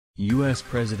U.S.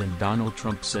 President Donald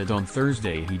Trump said on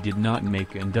Thursday he did not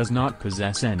make and does not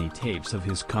possess any tapes of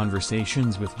his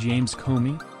conversations with James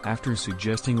Comey, after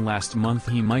suggesting last month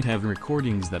he might have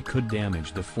recordings that could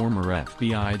damage the former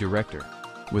FBI director.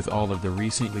 With all of the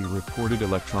recently reported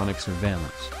electronic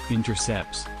surveillance,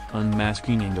 intercepts,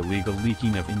 unmasking and illegal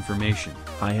leaking of information,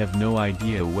 I have no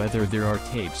idea whether there are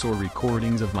tapes or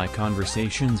recordings of my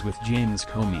conversations with James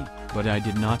Comey, but I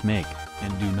did not make,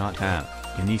 and do not have,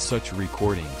 any such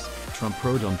recordings, Trump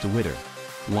wrote on Twitter.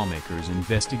 Lawmakers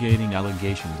investigating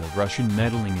allegations of Russian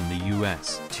meddling in the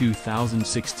U.S.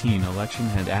 2016 election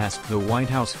had asked the White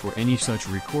House for any such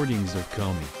recordings of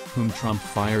Comey, whom Trump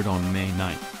fired on May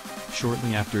 9.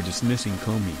 Shortly after dismissing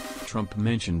Comey, Trump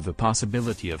mentioned the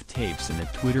possibility of tapes in a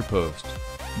Twitter post.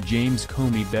 James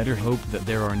Comey better hope that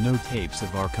there are no tapes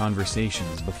of our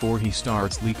conversations before he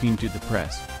starts leaking to the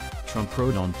press, Trump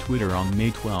wrote on Twitter on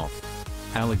May 12.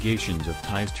 Allegations of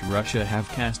ties to Russia have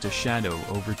cast a shadow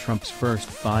over Trump's first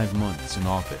 5 months in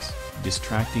office,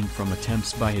 distracting from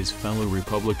attempts by his fellow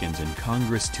Republicans in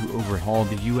Congress to overhaul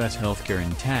the U.S. healthcare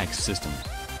and tax systems.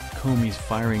 Comey's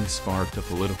firing sparked a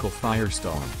political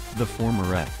firestorm. The former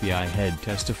FBI head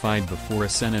testified before a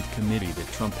Senate committee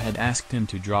that Trump had asked him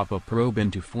to drop a probe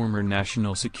into former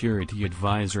National Security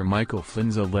Advisor Michael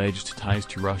Flynn's alleged ties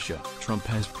to Russia. Trump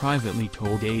has privately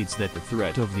told aides that the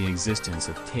threat of the existence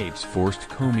of tapes forced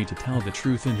Comey to tell the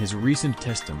truth in his recent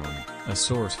testimony, a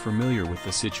source familiar with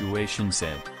the situation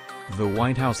said. The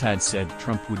White House had said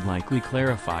Trump would likely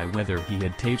clarify whether he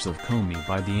had tapes of Comey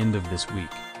by the end of this week.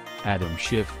 Adam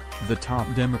Schiff, the top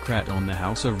Democrat on the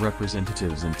House of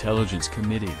Representatives Intelligence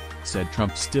Committee, said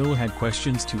Trump still had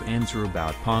questions to answer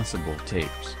about possible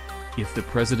tapes. If the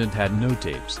president had no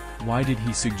tapes, why did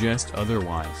he suggest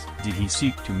otherwise? Did he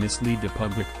seek to mislead the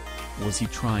public? Was he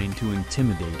trying to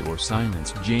intimidate or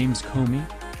silence James Comey?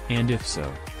 And if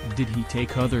so, did he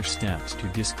take other steps to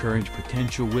discourage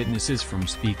potential witnesses from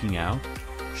speaking out?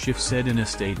 Schiff said in a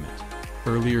statement.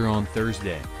 Earlier on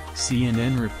Thursday,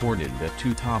 CNN reported that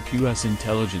 2 top U.S.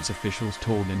 intelligence officials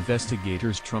told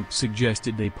investigators Trump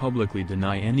suggested they publicly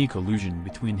deny any collusion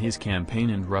between his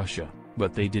campaign and Russia,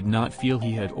 but they did not feel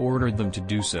he had ordered them to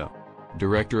do so.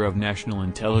 Director of National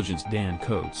Intelligence Dan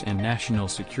Coats and National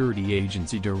Security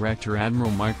Agency Director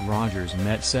Admiral Mike Rogers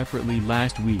met separately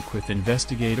last week with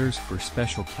investigators for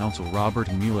Special Counsel Robert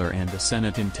Mueller and the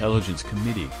Senate Intelligence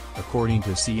Committee, according to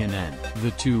CNN.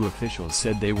 The 2 officials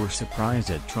said they were surprised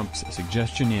at Trump's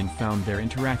suggestion and found their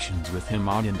interactions with him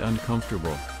odd and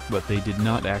uncomfortable, but they did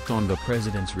not act on the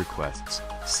president's requests,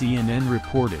 CNN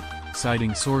reported,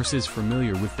 citing sources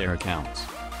familiar with their accounts.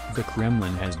 The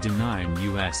Kremlin has denied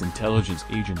U.S. intelligence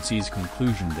agencies'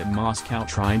 conclusion that Moscow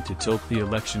tried to tilt the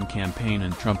election campaign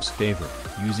in Trump's favor,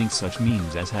 using such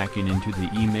means as hacking into the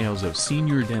emails of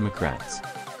senior Democrats.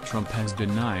 Trump has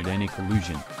denied any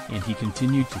collusion, and he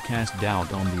continued to cast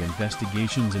doubt on the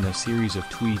investigations in a series of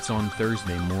tweets on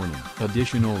Thursday morning.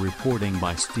 Additional reporting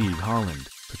by Steve Harland,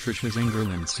 Patricia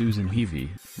Zingerl and Susan Heavey,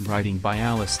 writing by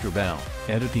Alistair Bell,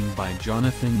 editing by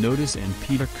Jonathan Notice and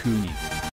Peter Cooney.